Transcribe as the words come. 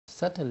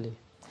Certainly.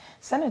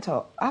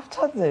 Senator,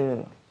 after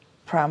the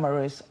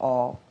primaries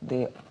or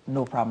the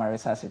no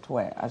primaries, as it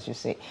were, as you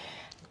say,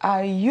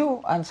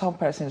 you and some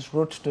persons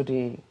wrote to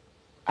the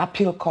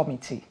appeal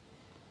committee.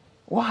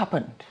 What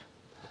happened?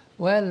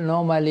 Well,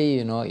 normally,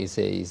 you know, it's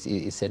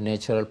a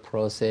natural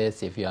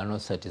process. If you are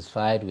not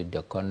satisfied with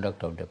the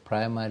conduct of the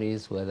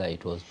primaries, whether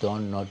it was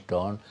done, not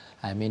done,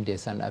 I mean,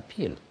 there's an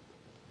appeal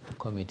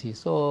committee.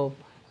 So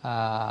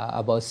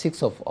about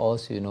 6 of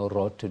us, you know,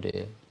 wrote to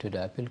the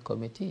appeal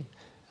committee,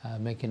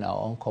 making our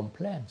own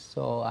complaints.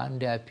 So, and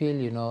the appeal,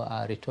 you know,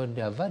 returned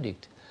their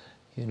verdict,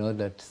 you know,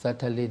 that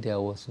certainly there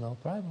was no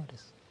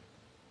primaries.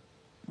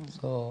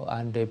 So,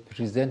 and they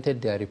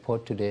presented their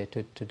report to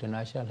the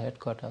national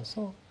headquarters.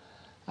 So,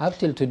 up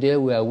till today,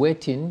 we are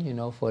waiting, you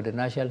know, for the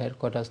national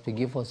headquarters to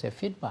give us a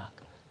feedback.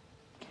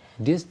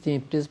 This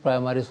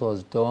primaries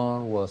was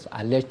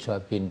alleged to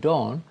have been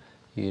done,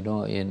 you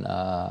know,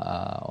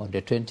 on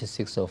the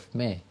 26th of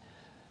May.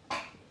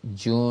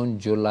 June,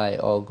 July,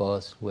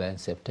 August, we're in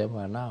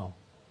September now.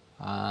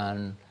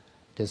 And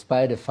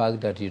despite the fact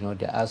that, you know,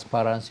 the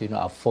aspirants, you know,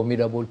 are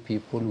formidable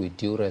people with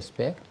due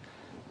respect.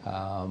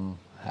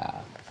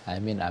 I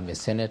mean, I'm a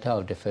senator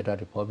of the Federal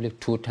Republic,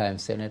 2-time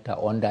senator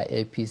under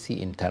APC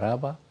in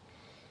Taraba,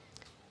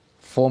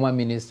 former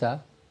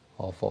minister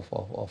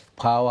of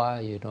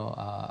power, you know,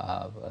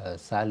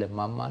 Saleh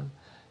Mamman,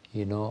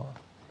 you know,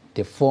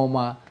 the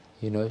former,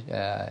 you know,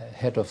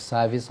 head of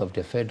service of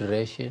the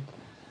Federation,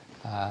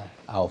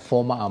 our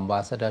former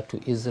ambassador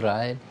to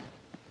Israel,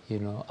 you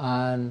know,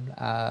 and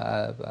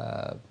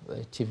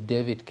Chief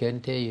David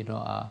Kente, you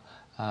know,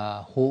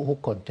 who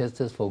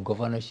contested for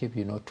governorship,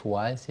 you know,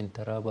 twice in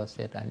Taraba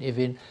State, and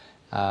even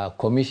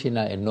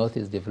commissioner in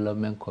Northeast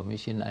Development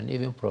Commission, and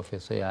even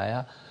Professor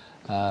Yaya.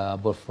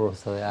 But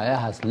Professor Yaya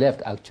has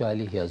left,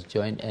 actually. He has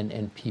joined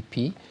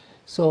NNPP.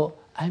 So,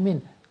 I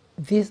mean,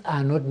 these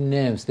are not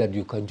names that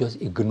you can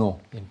just ignore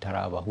in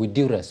Taraba, with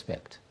due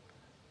respect.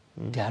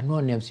 There are no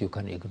names you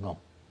can ignore.